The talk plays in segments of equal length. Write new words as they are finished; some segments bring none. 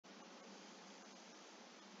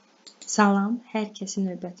Salam, hər kəsi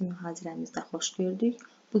növbəti mühazirəmizdə xoş gördük.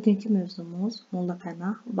 Bugünkü mövzumuz Molla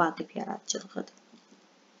Pənah Vaqif yaradıcılığıdır.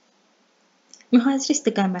 Mühazirə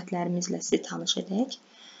istiqamətlərimizlə sizi tanış edək.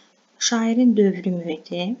 Şairin dövrü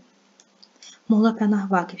mühiti, Molla Pənah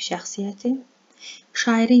Vaqif şəxsiyyəti,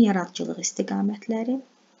 şairin yaradıcılıq istiqamətləri,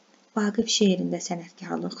 Vaqif şeirində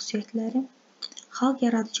sənətkarlıq xüsusiyyətləri, xalq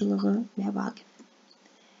yaradıcılığı və Vaqif.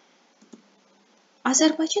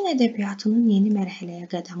 Azərbaycan ədəbiyyatının yeni mərhələyə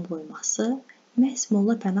qədəm qoyması məhz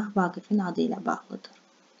Molla Pənah Vaqifin adı ilə bağlıdır.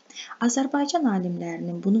 Azərbaycan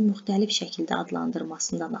alimlərinin bunu müxtəlif şəkildə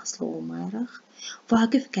adlandırmasından asılı olmayaraq,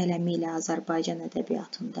 Vaqif qələmi ilə Azərbaycan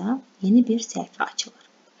ədəbiyyatında yeni bir səhifə açılır.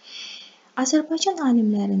 Azərbaycan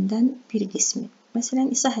alimlərindən bir qismi,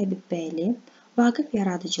 məsələn İsa Həbibbəyli, Vaqif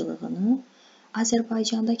yaradıcılığını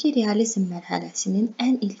Azərbaycandakı realizm mərhələsinin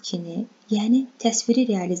ən ilkini, yəni təsviri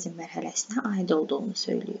realizm mərhələsinə aid olduğunu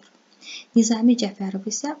söylüyor. Nizami Cəfərov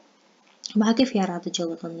isə Vaqif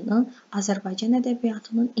yaradıcılığını Azərbaycan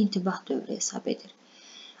ədəbiyyatının intibah dövrü hesab edir.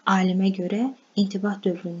 Alimə görə intibah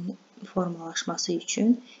dövrünün formalaşması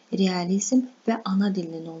üçün realizm və ana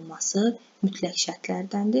dilinin olması mütləq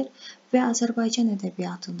şərtlərdəndir və Azərbaycan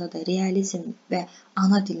ədəbiyyatında da realizm və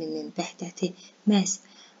ana dilinin vəhdəti məhz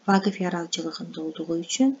Vaqif yaradıcılığında olduğu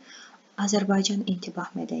üçün Azərbaycan intibah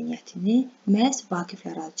mədəniyyətini məhz Vaqif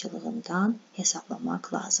yaradıcılığından hesablamaq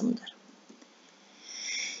lazımdır.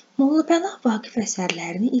 Molla Pənah Vaqif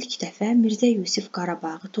əsərlərini ilk dəfə Mirzə Yusif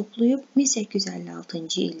Qarabağı toplayıb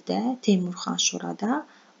 1856-cı ildə Teymurxan Şurada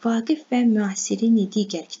Vaqif və Müasirini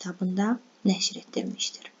digər kitabında nəşr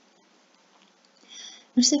etdirmişdir.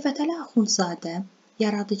 Mirzə Fətəli Axundzadə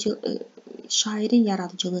şairin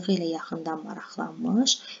yaradıcılığı ilə yaxından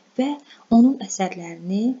maraqlanmış və onun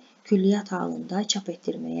əsərlərini külliyyat halında çap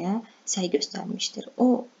etdirməyə səy göstərmişdir.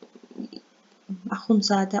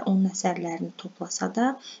 Axundzadə onun əsərlərini toplasa da,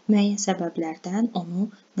 müəyyən səbəblərdən onu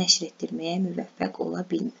nəşr etdirməyə müvəffəq ola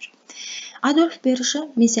bilmir. Adolf Berje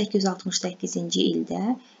 1868-ci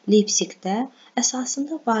ildə Leypsiqdə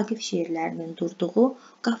əsasında Vaqif şeirlərinin durduğu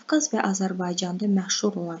Qafqaz və Azərbaycanda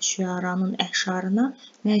məşhur olan şüaranın əşarına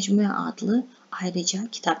Məcmuə adlı ayrıca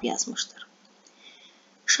kitab yazmışdır.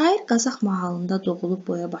 Şair Qazax mahalında doğulub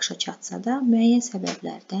boya başa çatsa da, müəyyən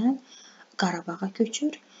səbəblərdən Qarabağa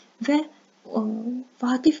köçür və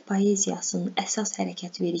Vaqif poeziyasının əsas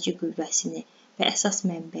hərəkət verici qüvvəsini və əsas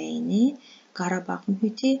mənbəyini Qarabağ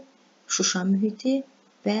mühiti, Şuşa mühiti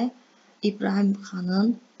və İbrahim xanın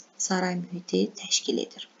saray mühiti təşkil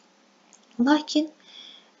edir. Lakin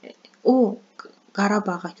o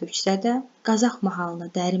Qarabağa köçsə də Qazax mahalına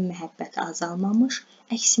dərin məhəbbəti azalmamış,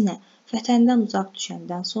 əksinə vətəndən uzaq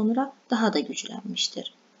düşəndən sonra daha da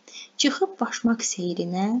güclənmişdir. Çıxıb başmaq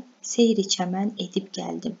seyrinə, seyri çəmən edib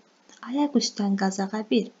gəldim. Ayaq üstdən Qazağa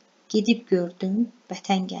bir, gedib gördüm,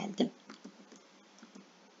 vətən gəldim.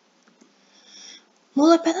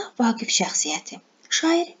 Molla Pənah Vaqif şəxsiyyəti.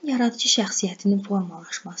 Şairin yaradıcı şəxsiyyətinin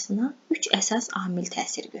formalaşmasına 3 əsas amil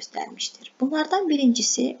təsir göstərmişdir. Bunlardan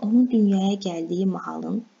birincisi, onun dünyaya gəldiyi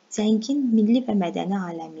mahalın zəngin milli və mədəni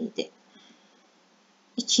aləmi idi.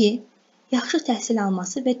 2. Yaxşı təhsil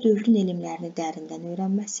alması və dövrün elmlərini dərindən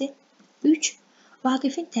öyrənməsi. 3.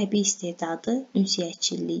 Vaqifin təbii istedadı,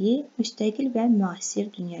 ünsiyyətçiliyi, müstəqil və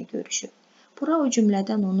müasir dünya görüşü. Bura o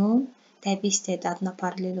cümlədən onun təbii istedadına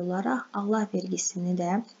paralel olaraq Allah vergisini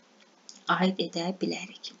də aid edə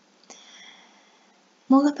bilərik.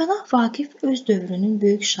 Molla Pənah Vaqif öz dövrünün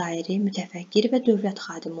böyük şairi, mütəfəkkir və dövlət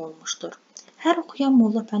xadimi olmuşdur. Hər oxuyan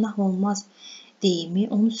Molla Pənah olmaz deyimi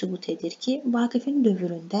onu sübut edir ki, Vaqifin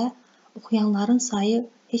dövründə oxuyanların sayı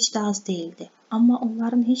heç də az deyildi. Amma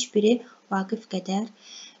onların heç biri Vaqif qədər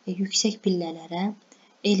yüksək pillələrə,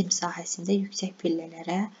 elm sahəsində yüksək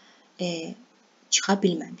pillələrə çıxa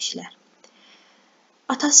bilməmişlər.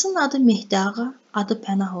 Atasının adı Mehdi Ağa, adı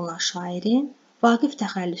Pənah olan şairin Vaqif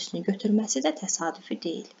təxəllüsünü götürməsi də təsadüfi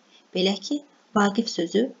deyil. Belə ki, Vaqif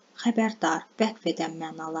sözü xəbərdar, vəqf edən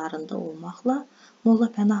mənalarında olmaqla Molla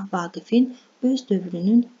Pənah Vaqifin öz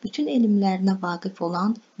dövrünün bütün elmlərinə vaqif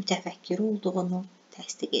olan mütəfəkkir olduğunu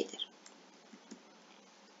təsdiq edir.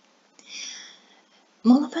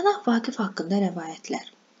 Molla Pənah Vaqif haqqında rəvayətlər.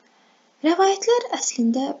 Rəvayətlər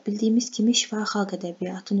əslində bildiyimiz kimi şifahi xalq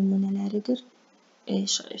ədəbiyyatı nümunələridir.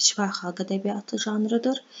 Şifahi xalq ədəbiyyatı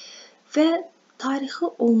janrıdır və tarixi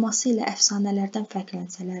olması ilə əfsanələrdən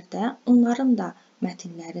fərqlənsələr də, onların da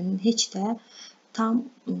mətnlərinin heç də tam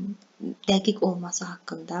dəqiq olması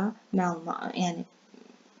haqqında məlumat, yəni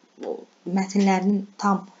mətnlərinin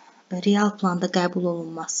tam real planda qəbul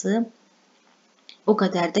olunması o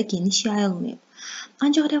qədər də geniş yayılmayıb.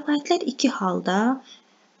 Ancaq rəvayətlər iki halda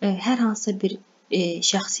hər hansı bir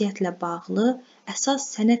şəxsiyyətlə bağlı əsas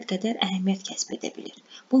sənəd qədər əhəmiyyət kəsb edə bilir.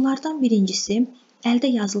 Bunlardan birincisi, əldə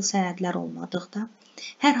yazılı sənədlər olmadıqda,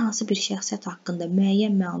 hər hansı bir şəxsiyyət haqqında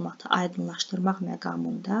müəyyən məlumatı aydınlaşdırmaq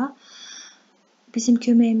məqamında bizim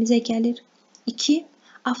köməyimizə gəlir. 2.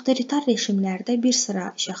 Avtoritar rejimlərdə bir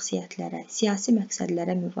sıra şəxsiyyətlərə, siyasi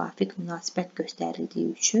məqsədlərə müvafiq münasibət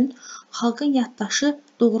göstərildiyi üçün xalqın yaddaşı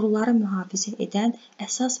doğruları mühafizə edən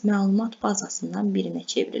əsas məlumat bazasından birinə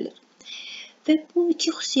çevrilir. Və bu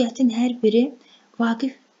iki xüsusiyyətin hər biri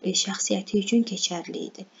Vaqif şəxsiyyəti üçün keçərli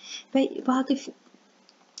idi. Və Vaqif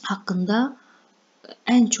haqqında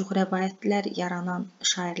ən çox rəvayətlər yaranan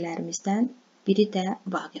şairlərimizdən biri də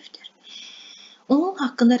Vaqifdir. Onun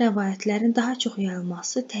haqqında rəvayətlərin daha çox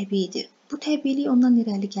yayılması təbiidir. Bu təbiilik ondan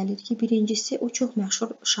irəli gəlir ki, birincisi o çox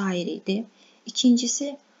məşhur şair idi.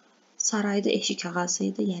 İkincisi sarayda eşik ağası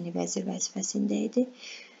idi, yəni vəzir vəzifəsində idi.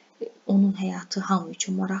 Onun həyatı hamı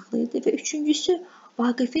üçün maraqlı idi. Və üçüncüsü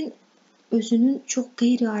Vaqifin özünün çox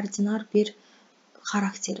qeyri-ordinar bir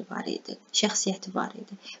xarakteri var idi, şəxsiyyəti var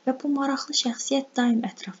idi. Və bu maraqlı şəxsiyyət daim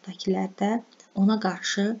ətrafdakilərdə ona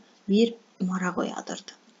qarşı bir maraq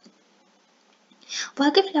oyadırdı.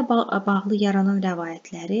 Vaqiflə bağlı yaranan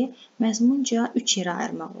rəvayətləri məzmunca 3 yerə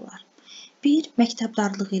ayırmaq olar. 1.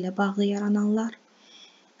 Məktəbdarlığı ilə bağlı yarananlar,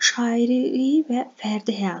 şairliyi və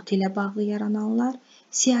fərdi həyatı ilə bağlı yarananlar,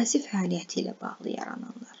 siyasi fəaliyyəti ilə bağlı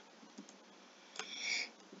yarananlar.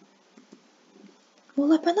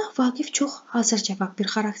 Molla Pənah Vaqif çox hazır cavab bir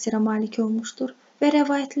xarakterə malik olmuşdur və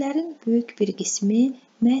rəvayətlərin böyük bir qismi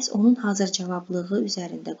məhz onun hazır cavablığı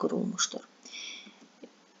üzərində qurulmuşdur.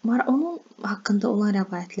 Onun haqqında olan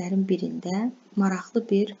rəvayətlərin birində maraqlı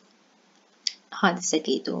bir hadisə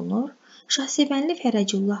qeyd olunur. Şahsevənli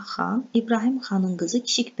Fərəcullah xan İbrahim xanın qızı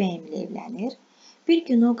Kiçik bəyimlə evlənir. Bir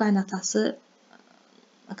gün o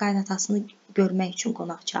qaynatasını görmək üçün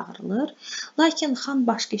qonaq çağırılır. Lakin xan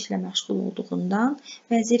başqa işlə məşğul olduğundan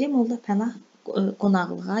vəziri Molla Pənah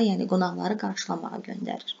qonaqlığa, yəni qonaqları qarşılamağa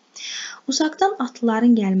göndərir. Uzaqdan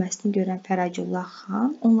atlıların gəlməsini görən Fərəcullah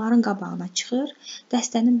xan onların qabağına çıxır,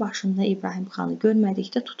 dəstənin başında İbrahim xanı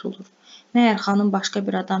görmədikdə tutulur. Məyər xanın başqa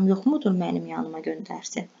bir adam yoxmudur mənim yanıma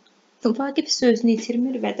göndərsin? Vaqif sözünü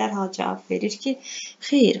itirmir və dərhal cavab verir ki,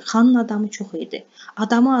 xeyr, xanın adamı çox idi.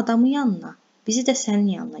 Adamı yanına, bizi də sənin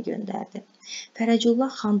yanına göndərdi.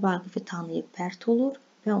 Fərəcullah xan Vaqifi tanıyıb pərt olur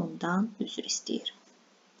və ondan üzr istəyir.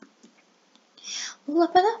 Molla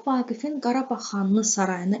Pənah Vaqifin Qarabağ xanlığı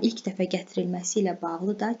sarayına ilk dəfə gətirilməsi ilə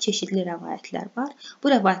bağlı da çeşidli rəvayətlər var.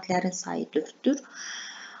 Bu rəvayətlərin sayı 4-dür.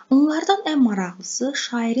 Onlardan ən maraqlısı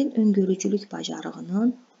şairin öngörücülük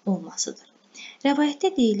bacarığının olmasıdır.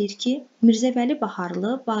 Rəvayətdə deyilir ki, Mirzə Vəli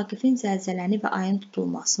Baharlı Vaqifin zəlzələni və ayın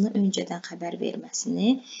tutulmasını öncədən xəbər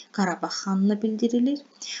verməsini Qarabağ xanına bildirilir.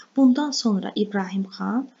 Bundan sonra İbrahim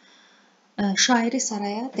xan şairi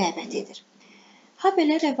saraya dəvət edir.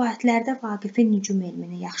 Habelə rəvayətlərdə Vaqifin nücum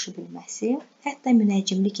elmini yaxşı bilməsi, hətta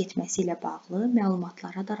münəccimlik etməsi ilə bağlı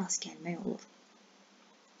məlumatlara da rast gəlmək olur.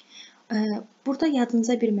 Burada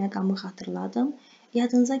yadınıza bir məqamı xatırladım.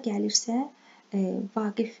 Yadınıza gəlirsə,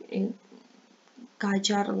 Vaqif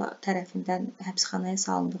Qacar tərəfindən həbsxanaya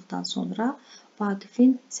salındıqdan sonra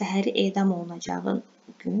Vaqifin səhəri edam olunacağı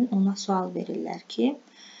gün ona sual verirlər ki,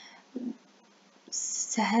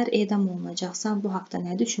 səhər edam olunacaqsan, bu haqda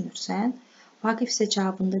nə düşünürsən? Vaqif isə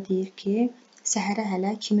cavabında deyir ki, səhərə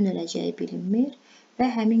hələ kimin öləcəyi bilinmir və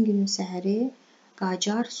həmin günün səhəri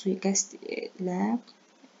Qacar sui-qəsd ilə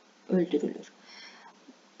öldürülür.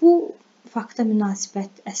 Bu fakta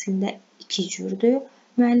münasibət əslində iki cürdür.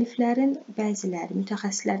 Müəlliflərin bəziləri,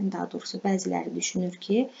 mütəxəssislərin daha doğrusu bəziləri düşünür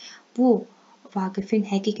ki, bu Vaqifin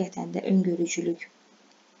həqiqətən də öngörücülük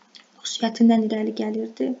xüsusiyyətindən irəli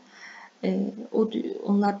gəlirdi.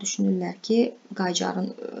 Onlar düşünürlər ki,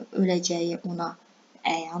 Qacarın öləcəyi ona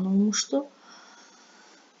əyan olmuşdu.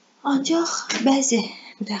 Ancaq bəzi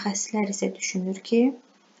mütəxəssislər isə düşünür ki,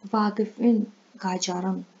 Vaqifin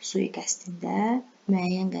Qacarın sui-qəsdində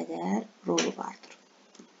müəyyən qədər rolu vardır.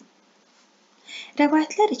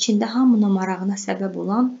 Rəvayətlər içində hamının marağına səbəb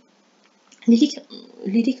olan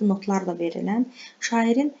lirik notlarla verilən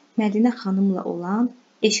şairin Mədinə xanımla olan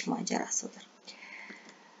eşq macərasıdır.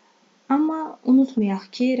 Amma unutmayaq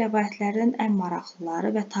ki, rəvayətlərdən ən maraqlıları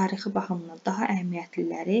və tarixi baxımından daha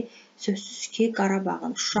əhəmiyyətliləri sözsüz ki,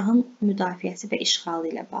 Qarabağın, Şuşanın müdafiəsi və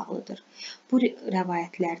işğalı ilə bağlıdır. Bu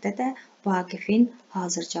rəvayətlərdə də Vaqifin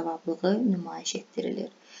hazır cavablığı nümayiş etdirilir.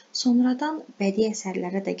 Sonradan bədii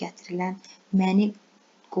əsərlərə də gətirilən məni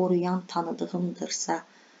qoruyan tanıdığımdırsa,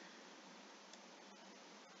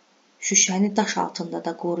 Şüşəni daş altında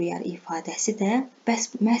da qoruyar ifadəsi də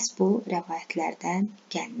məhz bu rəvayətlərdən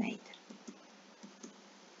gəlməkdir.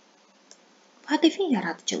 Vaqifin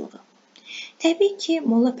yaradıcılığı. Təbii ki,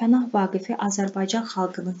 Molla Pənah Vaqifi Azərbaycan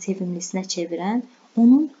xalqının sevimlisinə çevirən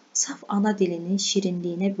onun saf ana dilinin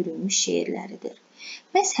şirinliyinə bürünmüş şeirləridir.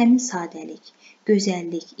 Məhz həmin sadəlik,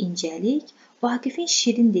 gözəllik, incəlik Vaqifin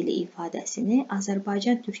şirin dili ifadəsini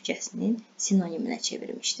Azərbaycan türkcəsinin sinoniminə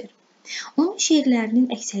çevirmişdir. Onun şeirlərinin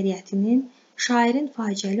əksəriyyətinin şairin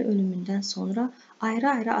faciəli ölümündən sonra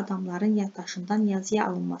ayrı-ayrı adamların yaddaşından yazıya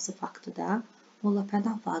alınması faktı da Molla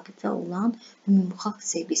Pənah Vaqifə olan ümumxalq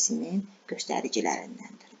sevgisinin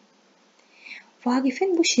göstəricilərindəndir.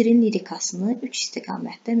 Vaqifin bu şirin lirikasını 3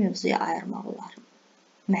 istiqamətdə mövzuya ayırmaq olar.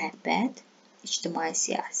 Məhəbbət,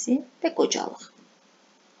 ictimai-siyasi və qocalıq.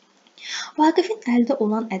 Vaqifin əldə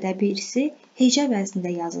olan ədəbi irsi heca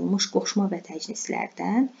vəznində yazılmış qoşma və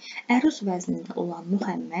təcnislərdən, əruz vəznində olan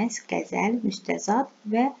müxəmməs, qəzəl, müstəzad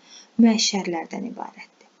və müəşşərlərdən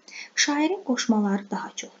ibarətdir. Şairin qoşmaları daha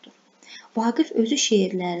çoxdur. Vaqif özü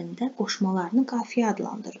şeirlərində qoşmalarını qafiyə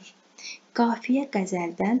adlandırır. Qafiyə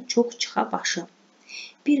qəzəldən çox çıxa başı.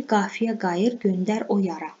 Bir qafiyə qayır göndər o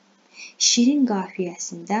yara. Şirin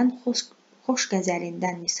qafiyəsindən, xoş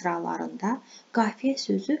qəzəlindən misralarında qafiyə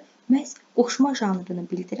sözü məhz qoşma janrını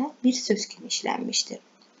bildirən bir söz kimi işlənmişdir.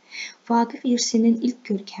 Vaqif irsinin ilk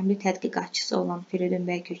görkəmli tədqiqatçısı olan Firidun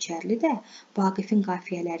bəy Köçərli də Vaqifin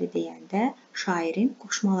qafiyələri deyəndə şairin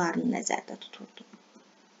qoşmalarını nəzərdə tuturdu.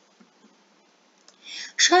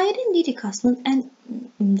 Şairin lirikasının ən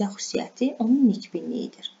ümdə xüsusiyyəti onun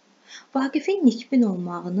nikbinliyidir. Vaqifin nikbin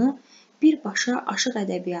olmağını birbaşa aşıq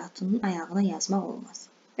ədəbiyyatının ayağına yazmaq olmaz.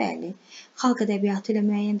 Bəli, xalq ədəbiyyatı ilə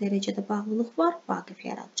müəyyən dərəcədə bağlılıq var Vaqif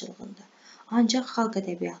yaradıcılığında. Ancaq xalq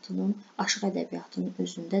ədəbiyyatının, aşıq ədəbiyyatının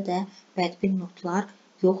özündə də bədbin notlar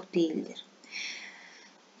yox deyildir.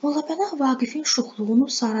 Molla Pənah Vaqifin şuxluğunu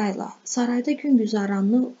sarayda gün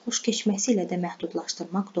güzaranını xoş keçməsi ilə də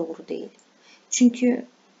məhdudlaşdırmaq doğru deyil. Çünki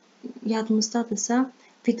yadımızdadırsa,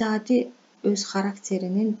 Vidadi öz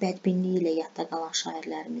xarakterinin bədbinliyi ilə yadda qalan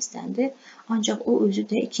şairlərimizdəndir. Ancaq o özü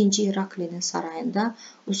də 2-ci İraklinin sarayında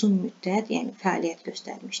uzun müddət fəaliyyət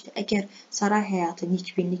göstərmişdir. Əgər saray həyatı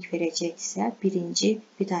nikbinlik verəcəksə, 1-ci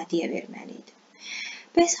Vidadiyə verməli idi.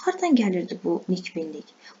 Bəs hardan gəlirdi bu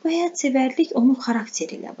nikbinlik? Bu həyatsevərlik onun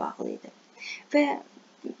xarakteri ilə bağlı idi. Və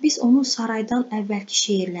biz onun saraydan əvvəlki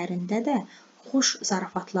şeirlərində də xoş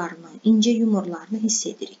zarafatlarını, incə yumorlarını hiss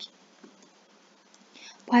edirik.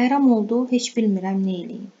 Bayram oldu, heç bilmirəm nə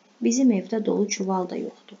eləyim. Bizim evdə dolu çuval da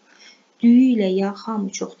yoxdur. Düyü ilə yağ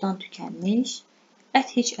hamı çoxdan tükənmiş,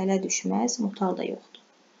 ət heç ələ düşməz, motal da yoxdur.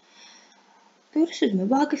 Görürsünüzmü,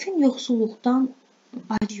 Vaqifin yoxsulluqdan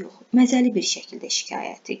acı yox, məzəli bir şəkildə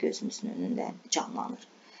şikayəti gözümüzün önündə canlanır.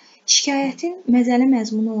 Şikayətin məzəli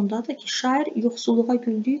məzmunu ondadır ki, şair yoxsulluğa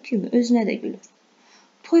güldüyü kimi özünə də gülür.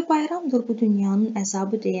 Toy bayramdır bu dünyanın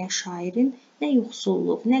əzabı deyən şairin nə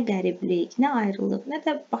yoxsulluq, nə qəriblik, nə ayrılıq, nə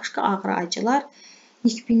də başqa ağrı acılar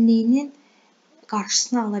nikbinliyinin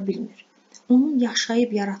qarşısını ala bilmir. Onun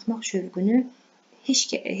yaşayıb yaratmaq şövqünü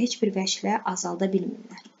heç bir vəclə azalda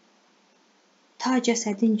bilmirlər. Ta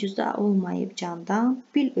cəsədin cüda olmayıb candan,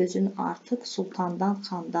 bil özün artıq sultandan,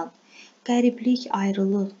 xandan. Qəriblik,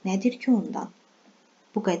 ayrılıq nədir ki ondan?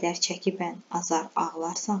 Bu qədər çəkibən azar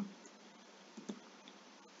ağlarsan.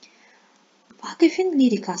 Vaqifin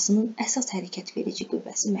lirikasının əsas hərəkət verici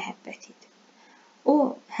qüvvəsi məhəbbət idi. O,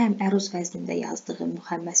 həm əruz vəznində yazdığı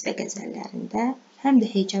müxəmməs və qəzəllərində, həm də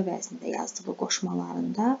heca vəznində yazdığı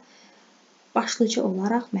qoşmalarında başlıca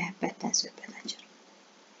olaraq məhəbbətdən söhbət açır.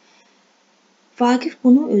 Vaqif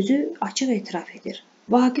bunu özü açıq etiraf edir.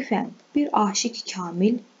 Vaqifəm, bir aşiq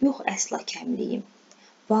kamil, yox əsla kəmliyim.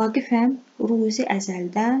 Vaqifəm, ruzi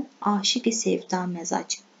əzəldən, aşiqi sevda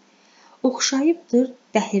məzac. Oxşayıbdır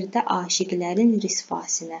dəhirdə aşiqlərin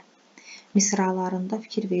risvasinə. Misralarında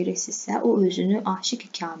fikir verirsinizsə, o özünü aşiq-i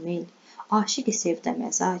kamil, aşiq-i sevdə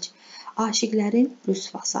məzac, aşiqlərin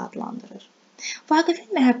rüsvası adlandırır.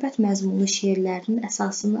 Vaqifin məhəbbət məzmunlu şeirlərinin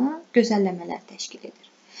əsasına gözəlləmələr təşkil edir.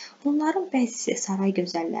 Bunların bəzisi saray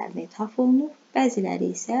gözəllərinə ithaf olunur, bəziləri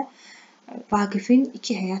isə Vaqifin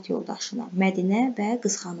 2 həyat yoldaşına, Mədinə və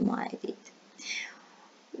Qızxanıma aid idi.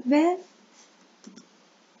 Və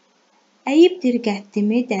əyibdir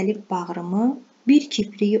qəddimi, dəlib bağrımı, bir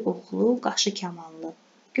kipriyi oxlu, qaşı kamanlı.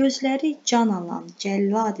 Gözləri can alan,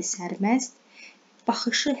 cəlladi sərməst,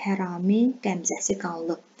 baxışı hərami, qəmzəsi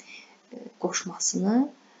qanlı qoşmasını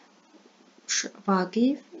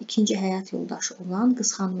Vaqif 2-ci həyat yoldaşı olan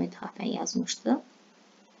Qızxanıma ithafən yazmışdı.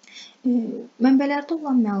 Mənbələrdə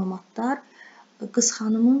olan məlumatlar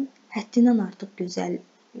Qızxanımın həddindən artıq gözəl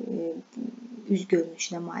üz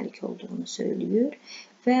görünüşünə malik olduğunu söylüyor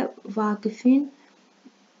və Vaqifin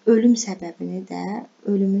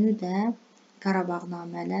ölümünü də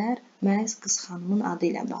Qarabağnamələr məhz Qız xanımın adı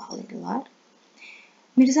ilə bağlayırlar.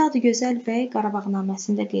 Mirzə Adıgözəl bəy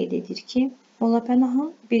Qarabağnaməsində qeyd edir ki, Molla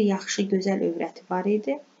Pənahın bir yaxşı, gözəl övrəti var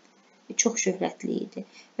idi, çox şöhrətli idi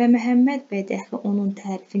və Məhəmməd bəy dəxi onun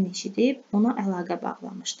tərifini eşidib ona əlaqə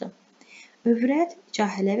bağlamışdı. Övrət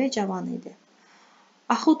cahilə və cavan idi.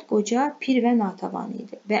 Axud qoca, pir və natavan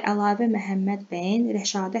idi və əlavə Məhəmməd bəyin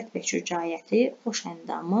rəşadət və şücaəti, xoş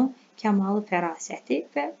əndamı, kəmalı fərasəti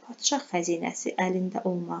və padşah xəzinəsi əlində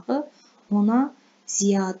olmağı ona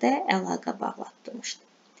ziyadə əlaqə bağlatmışdı.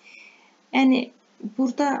 Yəni,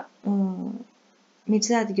 burada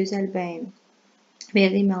Mirzə Adıgözəl bəyin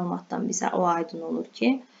verdiyi məlumatdan bizə o aydın olur ki,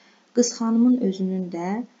 Qız xanımın özünün də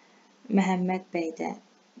Məhəmməd bəydə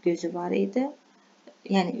gözü var idi.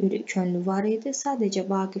 Yəni, könlü var idi. Sadəcə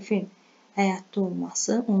Vaqifin həyatda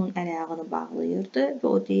olması onun əl-ayağını bağlayırdı və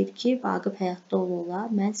o deyir ki, Vaqif həyatda ola,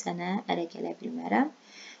 mən sənə ərə gələ bilmərəm.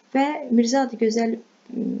 Və Mirzə Adıgözəl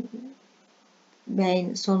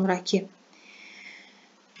bəyin sonraki,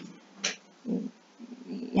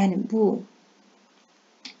 yəni bu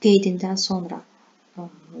qeydindən sonra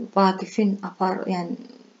Vaqifin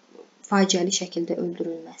faciəli şəkildə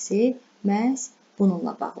öldürülməsi məhz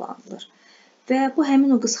bununla bağlanılır. Və bu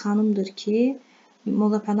həmin o qız xanımdır ki,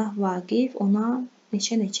 Molla Pənah Vaqif ona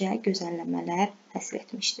neçə gözəlləmələr həsr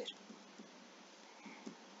etmişdir.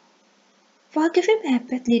 Vaqifin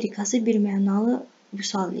məhəbbət lirikası bir mənalı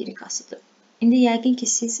vüsal lirikasıdır. İndi yəqin ki,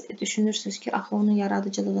 siz düşünürsünüz ki, axı onun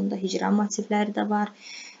yaradıcılığında hicran motivləri də var,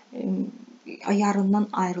 yarından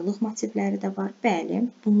ayrılıq motivləri də var. Bəli,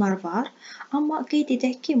 bunlar var. Amma qeyd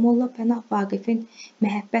edək ki, Molla Pənah Vaqifin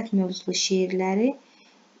məhəbbət mövzulu şeirləri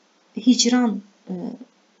hicran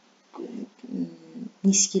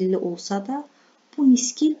niskilli olsa da, bu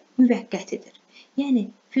niskil müvəqqətidir. Yəni,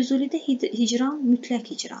 Füzulidə hicran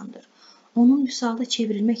mütləq hicrandır. Onun vüsala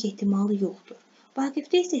çevrilmək ehtimalı yoxdur.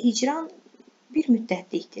 Vaqifdə isə hicran bir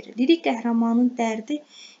müddətlikdir. Lirik qəhrəmanın dərdi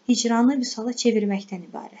hicranı vüsala çevirməkdən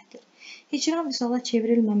ibarətdir. Hicran vüsala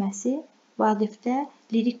çevrilməməsi Vaqifdə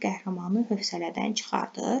lirik qəhrəmanı hövsələdən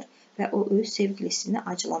çıxardır və o öz sevgilisini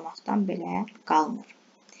acılamaqdan belə qalmır.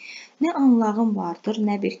 Nə anlağın vardır,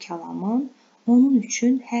 nə bir kəlamın, onun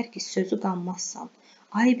üçün hər ki sözü qanmazsan.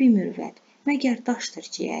 Aybi mürvət, məgər daşdır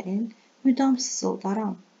ciyərin, müdam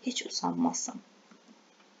sızıldaram, heç usanmazsan.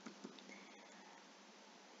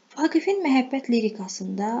 Vaqifin məhəbbət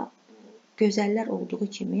lirikasında gözəllər olduğu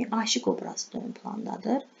kimi aşiq obrazı da ön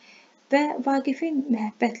plandadır və Vaqifin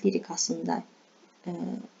məhəbbət lirikasında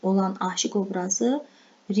olan aşiq obrazı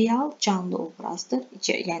real, canlı obrazdır,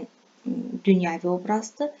 yəni dünyəvi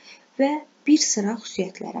obrazdır və bir sıra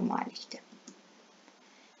xüsusiyyətlərə malikdir.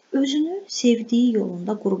 Özünü sevdiyi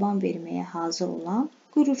yolunda qurban verməyə hazır olan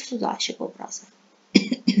qürursuz aşiq obrazı.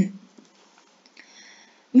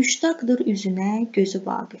 Müştaqdır üzünə gözü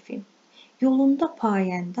Vaqifin, yolunda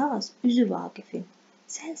payəndaz üzü Vaqifin.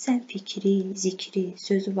 Sən fikri, zikri,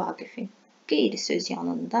 sözü Vaqifin, qeyri söz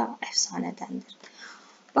yanında əfsanədəndir.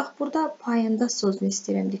 Bax, burada payəndaz sözünü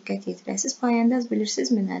istəyirəm diqqət yetirəsiniz. Payəndaz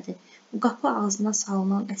bilirsinizmi nədir? Bu qapı ağzına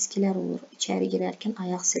salınan əskilər olur, içəri girərkən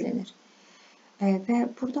ayaq silinir. Və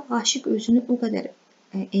burada aşiq özünü o qədər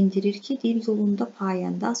endirir ki, deyir, yolunda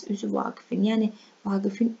payəndaz üzü Vaqifin. Yəni,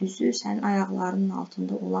 Vaqifin üzü sənin ayaqlarının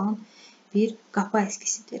altında olan bir qapı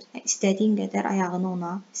əskisidir. İstədiyin qədər ayağını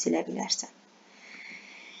ona silə bilərsən.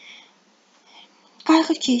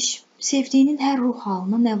 Qayğıkeş, sevdiyinin hər ruh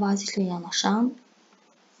halına nəvazişlə yanaşan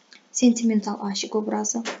sentimental aşiq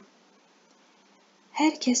obrazı.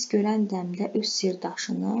 Hər kəs görən dəmdə öz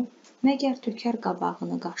sirdaşını, məgər tökər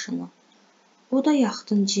qabağını qaşını. O da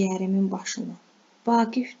yaxdın ciyərimin başını.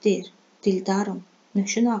 Vaqif der, dildarım,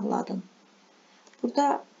 nöşün ağladın.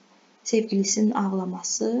 Burada sevgilisinin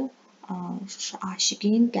ağlaması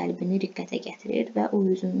aşiqin qəlbini riqqətə gətirir və o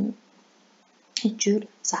özünü heç cür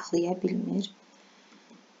saxlaya bilmir.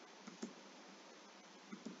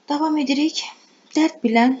 Davam edirik. Dərd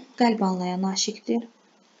bilən, qəlb anlayan aşiqdir.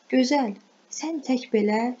 Gözəl, sən tək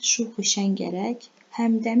belə şuxu şən gərək,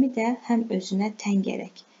 həmdəmi də həm özünə tən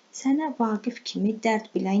gərək. Sənə Vaqif kimi dərd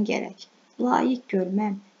bilən gərək. Layiq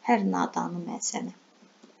görməm hər nadanı mən sənə.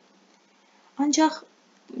 Ancaq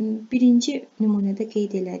birinci nümunədə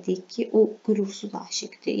qeyd elədik ki, o qürursuz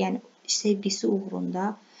aşiqdir. Yəni, sevgisi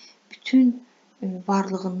uğrunda bütün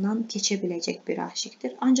varlığından keçə biləcək bir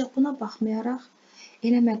aşiqdir. Ancaq buna baxmayaraq,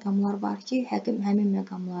 elə məqamlar var ki, həmin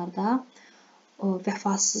məqamlarda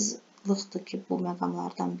vəfasızlıqdır ki, bu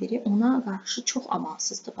məqamlardan biri. Ona qarşı çox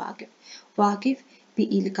amansızdır Vaqif. Vaqif bir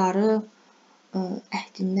ilqarı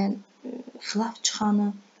əhdindən xilaf çıxanı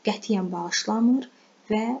qətiyyən bağışlamır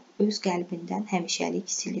və öz qəlbindən həmişəlik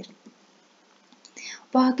silir.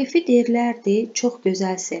 Vaqifi deyirlərdi çox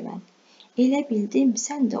gözəl sevən, Elə bildim,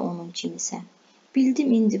 sən də onun kimisən.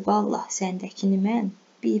 Bildim indi vallah səndəkini mən,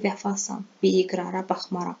 bir vəfasan, bir iqrara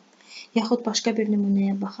baxmaram. Yaxud başqa bir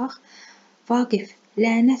nümunəyə baxaq. Vaqif,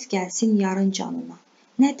 lənət gəlsin yarın canına.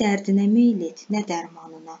 Nə dərdinə meyl et, nə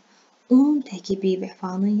dərmanına. Onun təki bir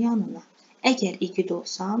vəfanın yanına. Əgər igid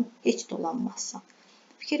olsan, heç dolanmazsan.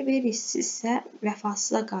 Fikir verirsinizsə,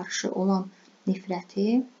 vəfasıza qarşı olan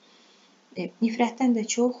nifrəti, nifrətdən də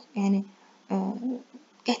çox, yəni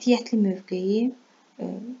qətiyyətli mövqeyi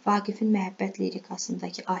Vaqifin məhəbbət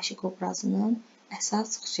lirikasındakı aşiq obrazının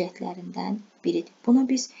əsas xüsusiyyətlərindən biridir. Buna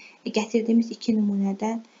biz gətirdiyimiz iki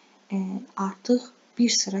nümunədən artıq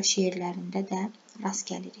bir sıra şeirlərində də rast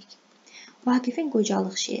gəlirik. Vaqifin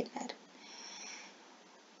qocalıq şeirləri.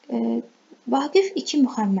 Vaqif iki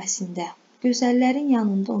müxəmməsində gözəllərin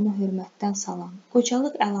yanında onu hörmətdən salan,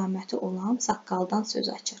 qocalıq əlaməti olan saqqaldan söz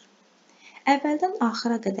açır. Əvvəldən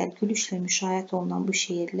axıra qədər gülüşlə müşayiət olunan bu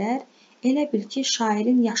şeirlər elə bil ki,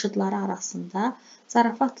 şairin yaşıdları arasında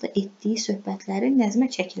zarafatla etdiyi söhbətlərin nəzmə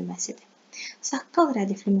çəkilməsidir. Saqqal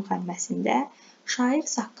rədifli müxəmməsində şair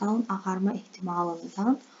saqqalın ağarma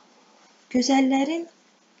ehtimalından gözəllərin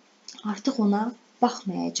artıq ona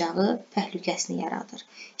baxmayacağı təhlükəsini yaradır.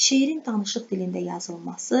 Şeirin danışıq dilində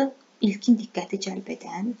yazılması ilkin diqqəti cəlb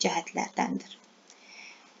edən cəhətlərdəndir.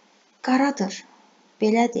 Qaradır,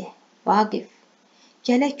 belədir, Vaqif,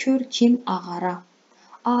 gələ kör kim ağara,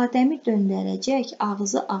 Adəmi döndərəcək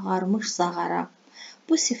ağzı ağarmış zağara.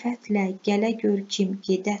 Bu sifətlə gələ gör kim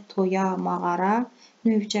gedə toya mağara,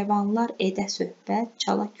 növcəvanlar edə söhbət,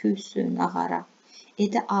 çala küysün ağara.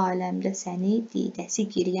 Edə aləmdə səni didəsi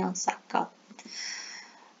giryan saqqal.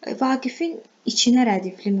 Vaqifin içinə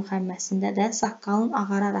rədifli müxəmməsində də saqqalın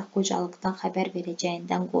ağararaq qocalıqdan xəbər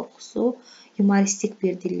verəcəyindən qorxusu yumoristik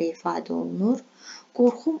bir dillə ifadə olunur.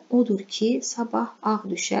 Qorxum odur ki, sabah ağ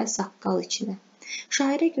düşə saqqal içinə.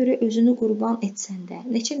 Şairə görə özünü qurban etsən də,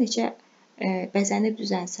 neçə-neçə bəzənib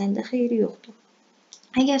düzənsən də xeyri yoxdur.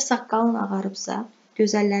 Əgər saqqalın ağarıbsa,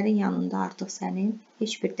 gözəllərin yanında artıq sənin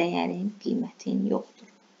heç bir dəyərin, qiymətin yoxdur.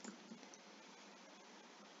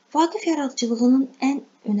 Vaqif yaradıcılığının ən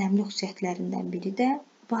önəmli xüsusiyyətlərindən biri də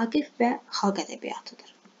Vaqif və xalq ədəbiyyatıdır.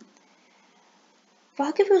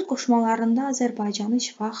 Vaqif öz qoşmalarında Azərbaycanın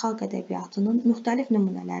şifahi xalq ədəbiyyatının müxtəlif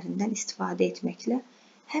nümunələrindən istifadə etməklə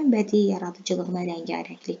həm bədii yaradıcılığına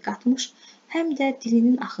rəngarənglik qatmış, həm də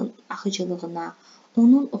dilinin axıcılığına,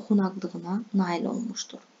 onun oxunaqlığına nail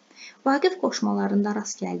olmuşdur. Vaqif qoşmalarında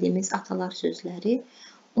rast gəldiyimiz atalar sözləri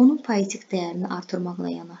onun poetik dəyərini artırmaqla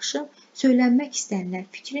yanaşı, söylənmək istənilən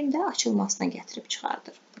fikrin də açılmasına gətirib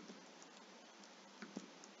çıxardır.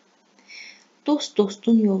 Dost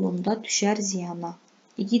dostun yolunda düşər ziyana,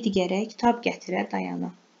 igid gərək tab gətirə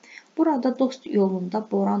dayana. Burada dost yolunda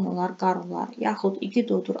boran olar, qar olar, yaxud igid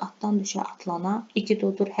odur atdan düşə atlana, igid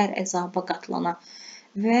odur hər əzaba qatlana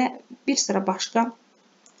və bir sıra başqa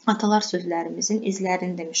atalar sözlərimizin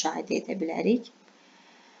izlərini də müşahidə edə bilərik.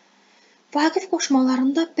 Vaqif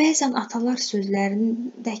qoşmalarında bəzən atalar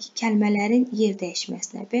sözlərindəki kəlmələrin yer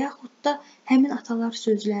dəyişməsinə və yaxud da həmin atalar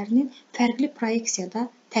sözlərinin fərqli proyeksiyada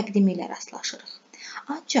təqdimi ilə rastlaşırıq.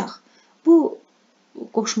 Ancaq bu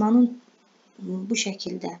qoşmanın bu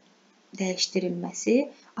şəkildə dəyişdirilməsi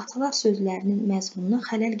atalar sözlərinin məzmununa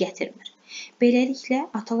xələl gətirmir. Beləliklə,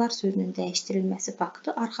 atalar sözünün dəyişdirilməsi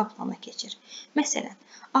faktı arxa plana keçir. Məsələn,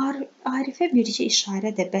 Arifə bircə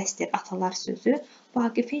işarə də bəsdir atalar sözü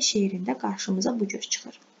Vaqifin şeirində qarşımıza bu cür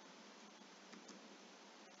çıxır.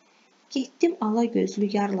 Getdim ala gözlü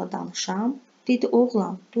yarla danışam, dedi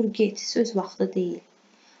oğlan, dur get, söz vaxtı deyil.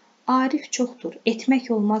 Arif çoxdur,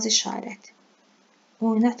 etmək olmaz işarət.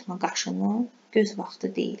 Oynatma qaşını, göz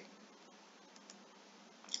vaxtı deyil.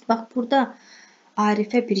 Bax, burada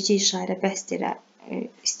Arifə bircə işarə bəsdir,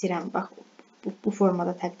 istəyirəm, bax, bu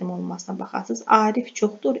formada təqdim olunmasına baxasınız. Arif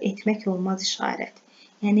çoxdur, etmək olmaz işarət.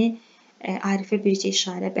 Yəni, Arifə bircə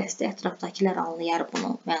işarə bəsdir, ətrafdakılar anlayar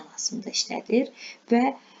bunun mənasında işlədir və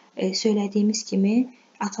söylədiyimiz kimi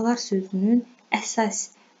atalar sözünün əsas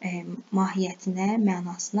mahiyyətinə,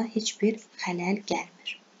 mənasına heç bir xələl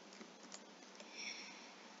gəlmir.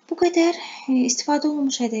 Bu qədər istifadə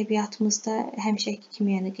olunmuş ədəbiyyatımızda həmişəki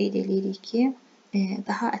kimi qeyd edirik ki,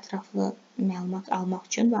 daha ətraflı məlumat almaq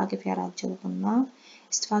üçün Vaqif yaradıcılığından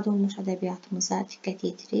istifadə olunmuş ədəbiyyatımıza diqqət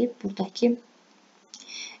yetirib, buradakı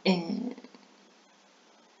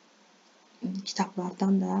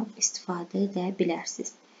kitablardan da istifadə edə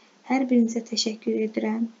bilərsiniz. Hər birinizə təşəkkür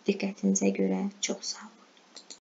edirəm. Diqqətinizə görə çox sağ olun.